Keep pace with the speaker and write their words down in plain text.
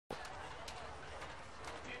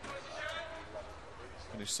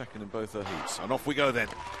Finished second in both her heats. And off we go then.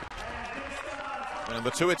 And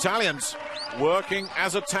the two Italians working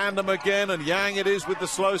as a tandem again, and Yang it is with the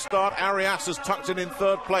slow start. Arias has tucked in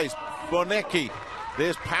third place. Bonecchi,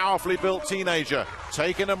 this powerfully built teenager,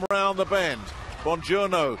 taking him around the bend.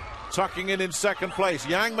 Bongiorno tucking in second place.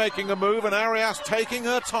 Yang making a move, and Arias taking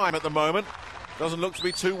her time at the moment. Doesn't look to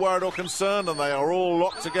be too worried or concerned, and they are all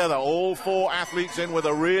locked together. All four athletes in with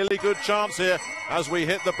a really good chance here as we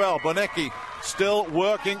hit the bell. Bonecchi still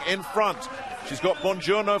working in front. She's got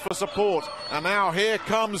Bongiorno for support, and now here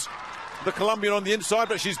comes the Colombian on the inside,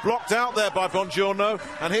 but she's blocked out there by Bongiorno,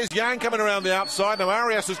 and here's Yang coming around the outside. Now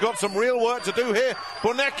Arias has got some real work to do here.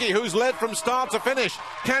 Bonecchi, who's led from start to finish,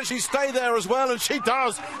 can she stay there as well? And she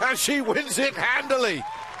does, and she wins it handily.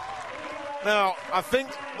 Now I think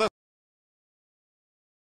the